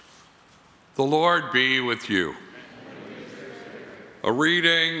The Lord be with you. A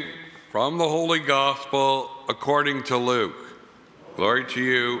reading from the Holy Gospel according to Luke. Glory to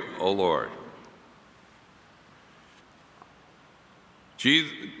you, O Lord.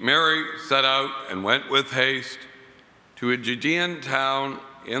 Mary set out and went with haste to a Judean town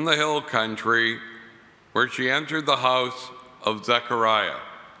in the hill country, where she entered the house of Zechariah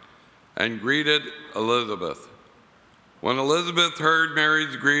and greeted Elizabeth. When Elizabeth heard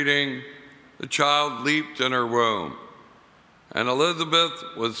Mary's greeting, the child leaped in her womb, and Elizabeth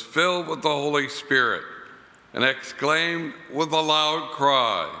was filled with the Holy Spirit and exclaimed with a loud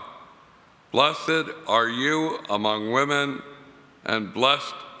cry, "Blessed are you among women, and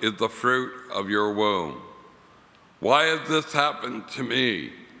blessed is the fruit of your womb. Why has this happened to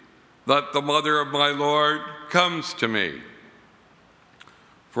me, that the mother of my Lord comes to me?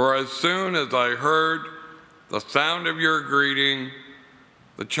 For as soon as I heard the sound of your greeting,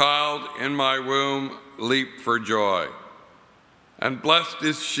 the child in my womb leaped for joy. And blessed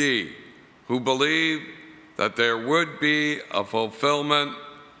is she who believed that there would be a fulfillment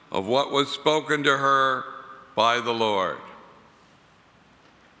of what was spoken to her by the Lord."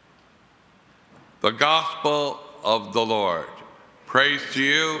 The Gospel of the Lord. Praise to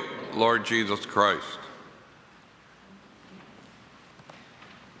you, Lord Jesus Christ.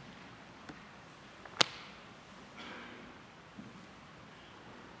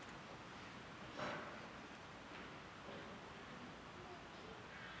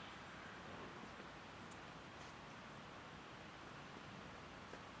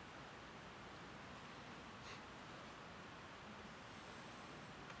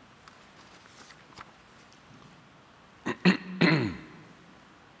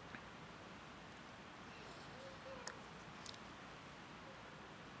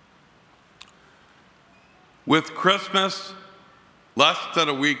 With Christmas less than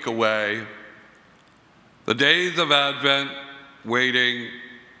a week away, the days of Advent waiting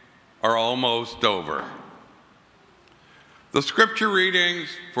are almost over. The scripture readings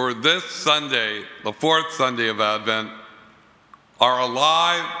for this Sunday, the fourth Sunday of Advent, are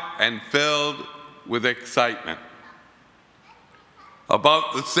alive and filled with excitement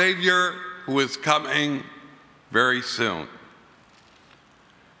about the Savior who is coming very soon.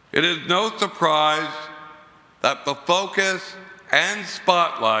 It is no surprise that the focus and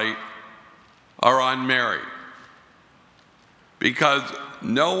spotlight are on Mary, because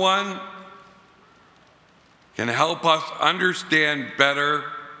no one can help us understand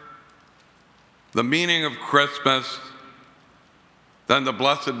better the meaning of Christmas than the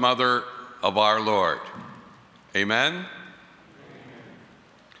Blessed Mother of our Lord. Amen?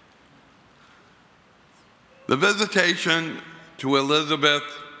 The visitation to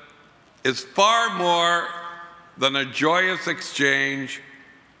Elizabeth is far more than a joyous exchange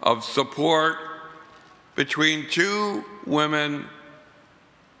of support between two women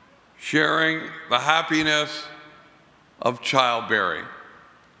sharing the happiness of childbearing.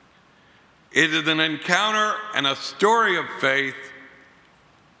 It is an encounter and a story of faith,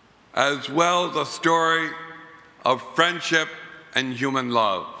 as well as a story of friendship and human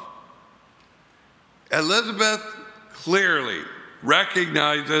love. Elizabeth clearly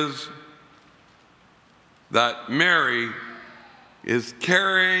recognizes that Mary is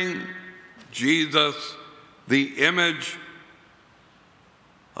carrying Jesus, the image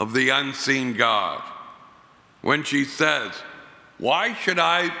of the unseen God, when she says, "Why should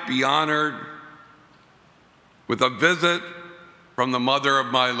I be honored with a visit from the mother of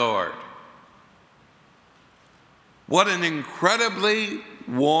my Lord?" What an incredibly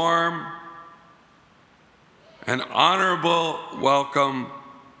warm and honorable welcome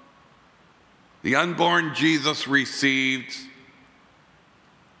the unborn Jesus received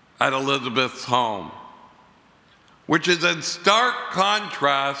at Elizabeth's home, which is in stark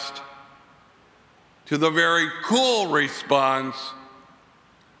contrast to the very cool response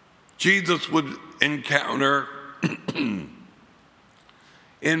Jesus would encounter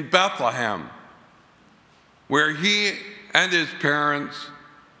in Bethlehem, where he and his parents,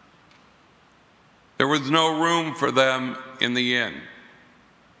 there was no room for them in the inn.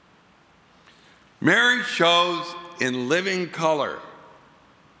 Mary shows in living color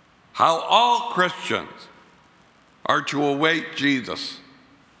how all Christians are to await Jesus.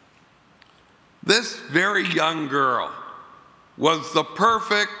 This very young girl was the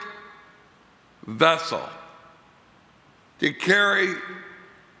perfect vessel to carry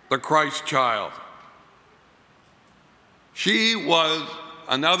the Christ child. She was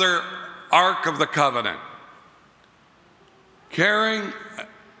another Ark of the Covenant, carrying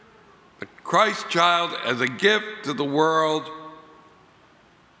the Christ child as a gift to the world,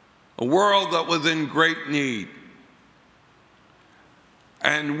 a world that was in great need.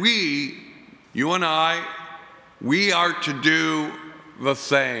 And we, you and I, we are to do the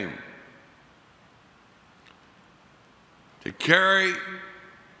same. To carry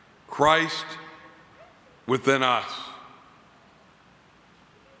Christ within us.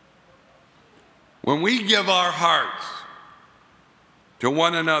 When we give our hearts to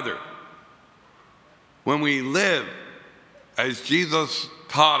one another, when we live as Jesus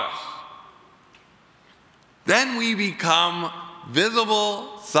taught us, then we become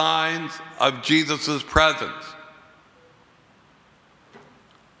visible signs of Jesus' presence.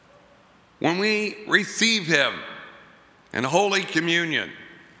 When we receive him in Holy Communion,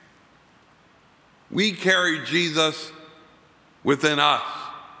 we carry Jesus within us.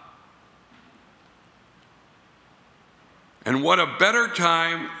 And what a better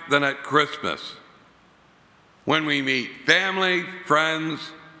time than at Christmas, when we meet family, friends,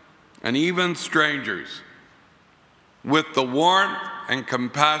 and even strangers with the warmth and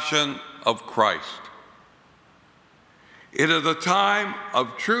compassion of Christ. It is a time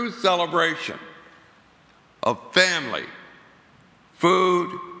of true celebration of family,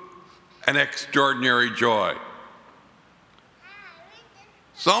 food, and extraordinary joy.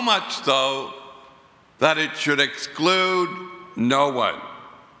 So much so that it should exclude no one,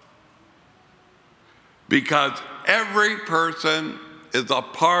 because every person is a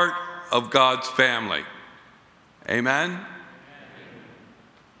part of God's family. Amen?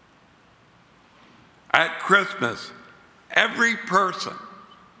 At Christmas, every person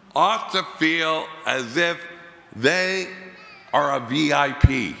ought to feel as if they are a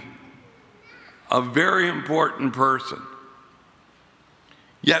VIP, a very important person.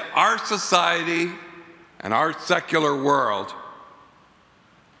 Yet our society and our secular world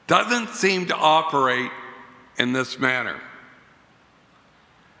doesn't seem to operate in this manner.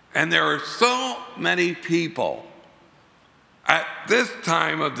 And there are so many people at this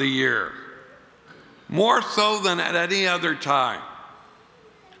time of the year, more so than at any other time,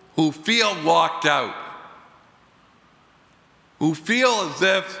 who feel locked out, who feel as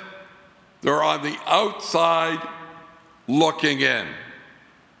if they're on the outside looking in.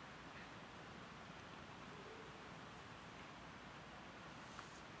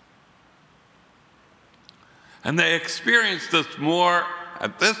 And they experience this more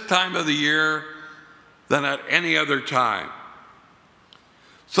at this time of the year than at any other time.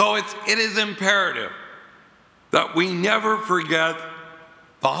 So it is imperative that we never forget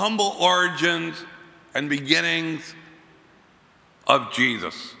the humble origins and beginnings of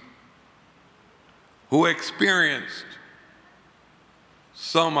Jesus, who experienced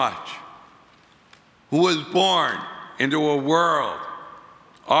so much, who was born into a world,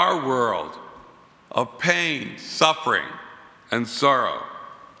 our world, of pain, suffering, and sorrow,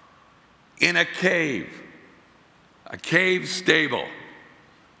 in a cave stable,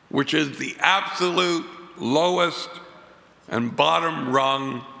 which is the absolute lowest and bottom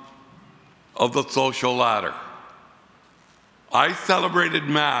rung of the social ladder. I celebrated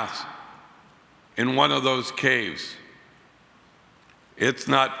Mass in one of those caves. It's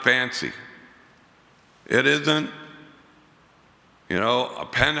not fancy. It isn't, a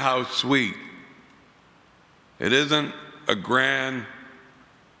penthouse suite. It isn't a grand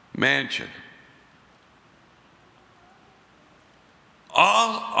mansion.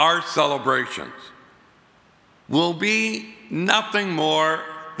 All our celebrations will be nothing more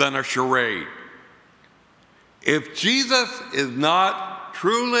than a charade. If Jesus is not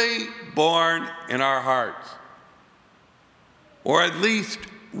truly born in our hearts, or at least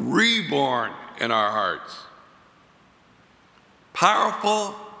reborn in our hearts,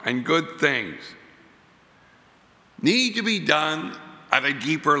 powerful and good things need to be done at a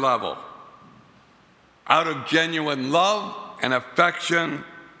deeper level, out of genuine love and affection,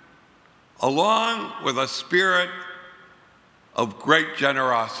 along with a spirit of great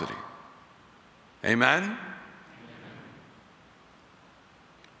generosity. Amen?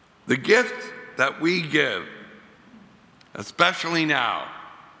 The gift that we give, especially now,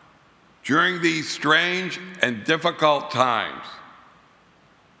 during these strange and difficult times,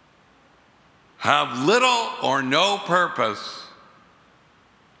 have little or no purpose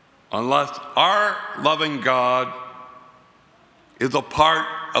unless our loving God is a part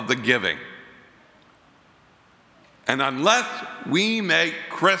of the giving. And unless we make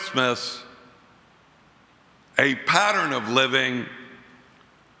Christmas a pattern of living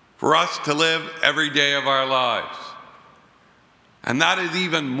for us to live every day of our lives. And that is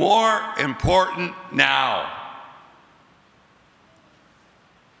even more important now.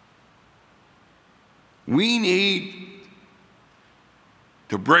 We need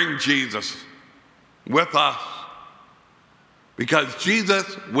to bring Jesus with us, because Jesus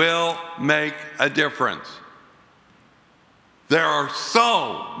will make a difference. There are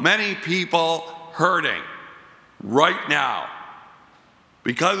so many people hurting right now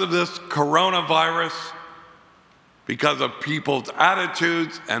because of this coronavirus, because of people's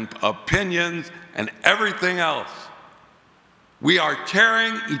attitudes and opinions and everything else. We are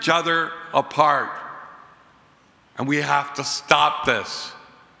tearing each other apart, and we have to stop this.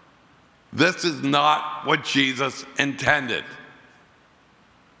 This is not what Jesus intended.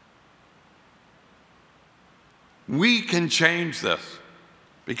 We can change this,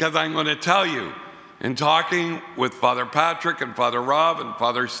 because I'm going to tell you, in talking with Father Patrick and Father Rob and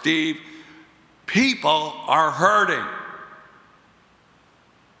Father Steve, people are hurting.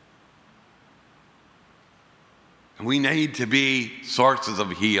 And we need to be sources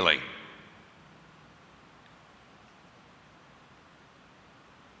of healing.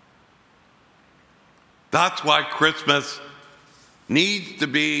 That's why Christmas needs to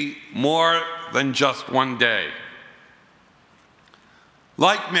be more than just one day.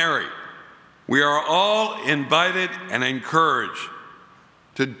 Like Mary, we are all invited and encouraged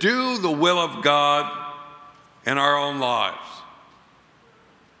to do the will of God in our own lives.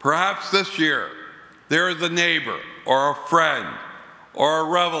 Perhaps this year, there is a neighbor or a friend or a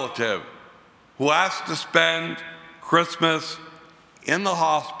relative who has to spend Christmas in the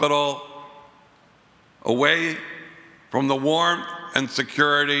hospital, away from the warmth and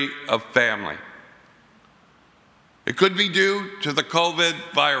security of family. It could be due to the COVID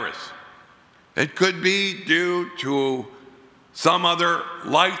virus. It could be due to some other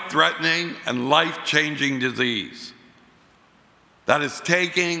life-threatening and life-changing disease that is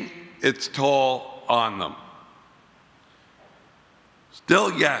taking its toll on them.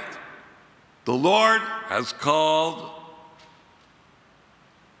 Still yet, the Lord has called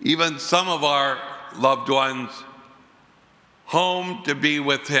even some of our loved ones home to be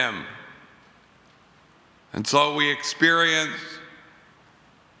with Him. And so we experience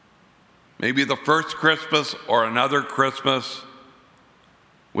maybe the first Christmas or another Christmas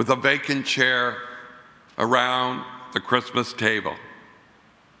with a vacant chair around the Christmas table.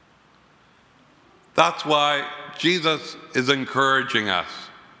 That's why Jesus is encouraging us.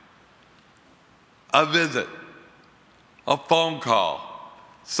 A visit, a phone call,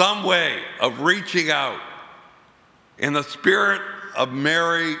 some way of reaching out in the spirit of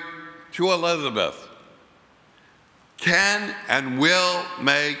Mary to Elizabeth can and will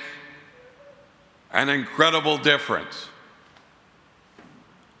make an incredible difference.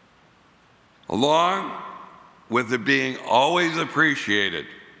 Along with it being always appreciated,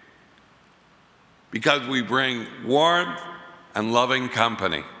 because we bring warmth and loving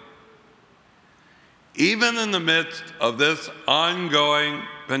company. Even in the midst of this ongoing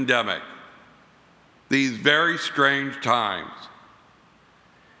pandemic, these very strange times,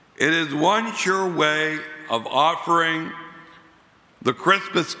 it is one sure way of offering the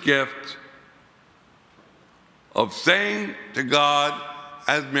Christmas gift of saying to God,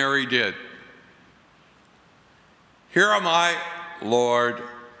 as Mary did, "Here am I, Lord,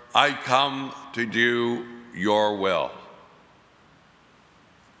 I come to do your will."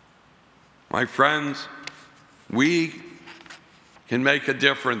 My friends, we can make a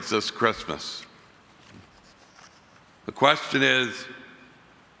difference this Christmas. The question is,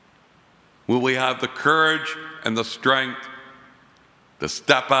 will we have the courage and the strength to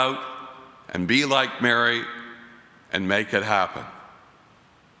step out and be like Mary and make it happen?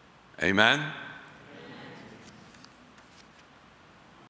 Amen?